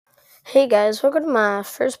Hey guys, welcome to my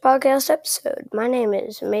first podcast episode. My name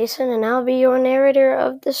is Mason and I'll be your narrator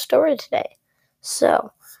of this story today.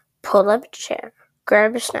 So, pull up a chair,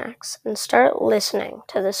 grab your snacks, and start listening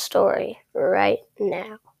to the story right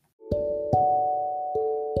now.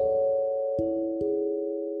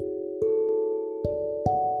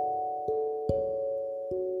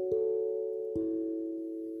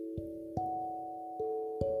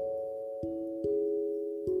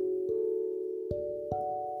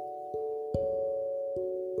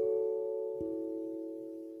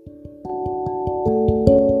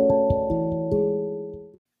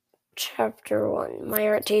 Chapter 1. My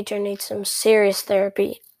art teacher needs some serious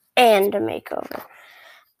therapy and a makeover.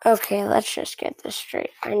 Okay, let's just get this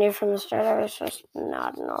straight. I knew from the start I was just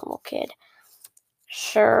not a normal kid.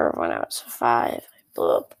 Sure, when I was 5, I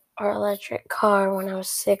blew up our electric car. When I was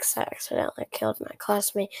 6, I accidentally killed my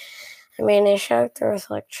classmate. They shocked her with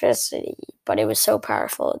electricity, but it was so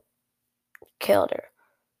powerful it killed her.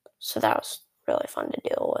 So that was really fun to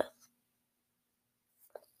deal with.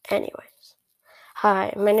 Anyways,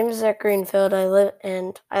 hi, my name is Zach Greenfield. I live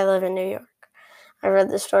in New York. I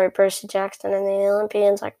read the story Percy Jackson and the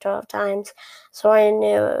Olympians like 12 times, so I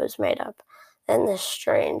knew it was made up. Then the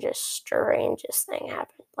strangest thing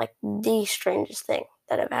happened. Like the strangest thing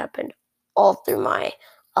that have happened all through my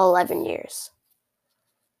 11 years.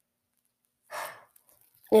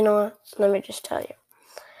 You know what? Let me just tell you.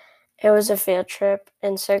 It was a field trip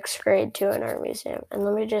in 6th grade to an art museum. And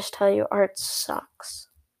let me just tell you, art sucks.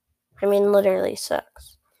 Literally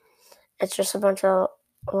sucks. It's just a bunch of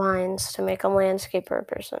lines to make a landscape or a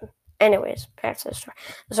person. Anyways, back to the story.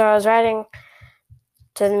 So I was riding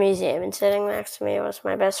to the museum, and sitting next to me was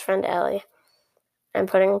my best friend Ellie. And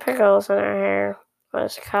putting pickles in her hair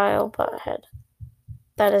was Kyle Butthead.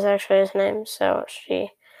 That is actually his name,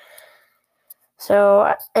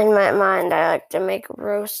 So in my mind, I like to make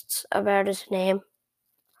roasts about his name.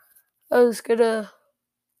 I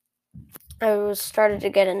started to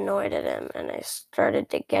get annoyed at him, and I started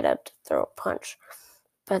to get up to throw a punch.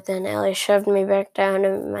 But then Ellie shoved me back down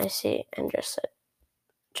in my seat and just said,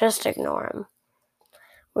 just ignore him.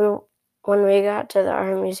 When we got to the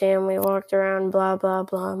art museum, we walked around, blah, blah,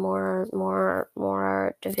 blah, more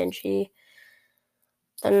art, Da Vinci,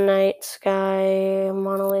 the night sky,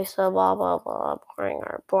 Mona Lisa, blah, blah, blah,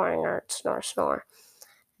 boring art, snore, snore.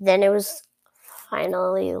 Then it was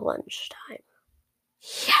finally lunchtime.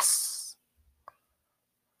 Yes!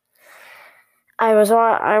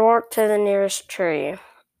 I walked to the nearest tree,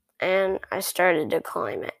 and I started to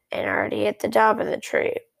climb it. And already at the top of the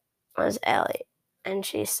tree was Ellie, and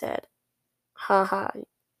she said, "Haha,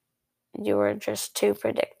 you were just too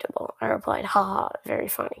predictable." I replied, "Haha, very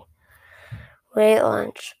funny." We ate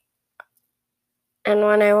lunch, and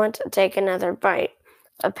when I went to take another bite,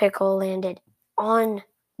 a pickle landed on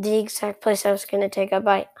the exact place I was going to take a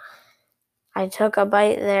bite. I took a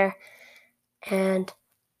bite there, and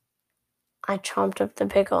I chomped up the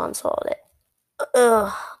pickle and swallowed it.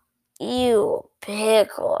 Ugh, you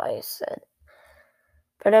pickle, I said.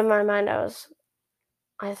 But in my mind, I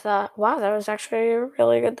thought, wow, that was actually a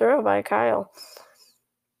really good throw by Kyle.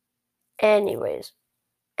 Anyways,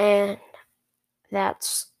 and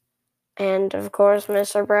of course,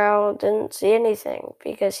 Mr. Brow didn't see anything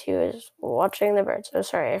because he was watching the birds. Oh,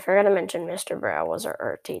 sorry, I forgot to mention Mr. Brow was our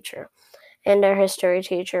art teacher. And our history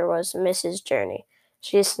teacher was Mrs. Journey.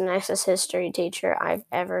 She's the nicest history teacher I've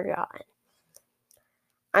ever gotten.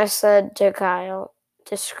 I said to Kyle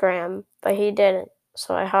to scram, but he didn't.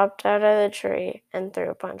 So I hopped out of the tree and threw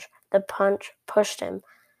a punch. The punch pushed him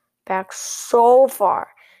back so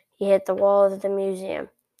far, he hit the wall of the museum.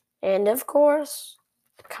 And of course,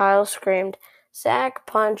 Kyle screamed, "Zach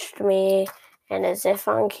punched me," and as if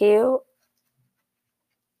on cue,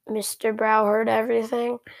 Mr. Brow heard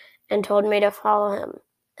everything and told me to follow him.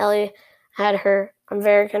 Ellie had her "I'm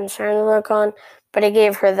very concerned" look on, but he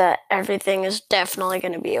gave her the "everything is definitely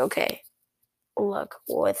going to be okay" look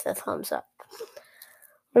with a thumbs up.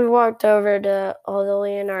 We walked over to all the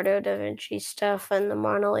Leonardo da Vinci stuff and the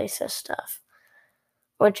Mona Lisa stuff,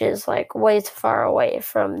 which is like way far away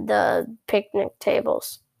from the picnic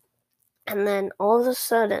tables. And then all of a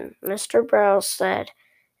sudden, Mr. Brow said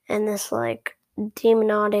in this like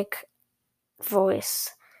demonic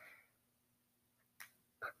voice,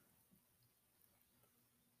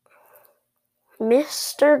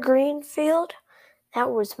 "Mr. Greenfield, that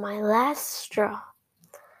was my last straw."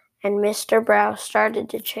 And Mr. Brow started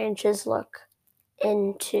to change his look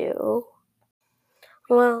into,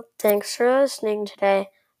 "Well, thanks for listening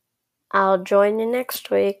today. I'll join you next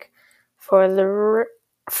week for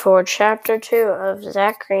chapter 2 of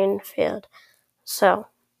Zach Greenfield." So,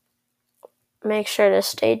 make sure to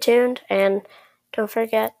stay tuned and don't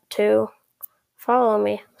forget to follow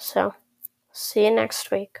me. So, see you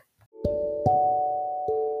next week.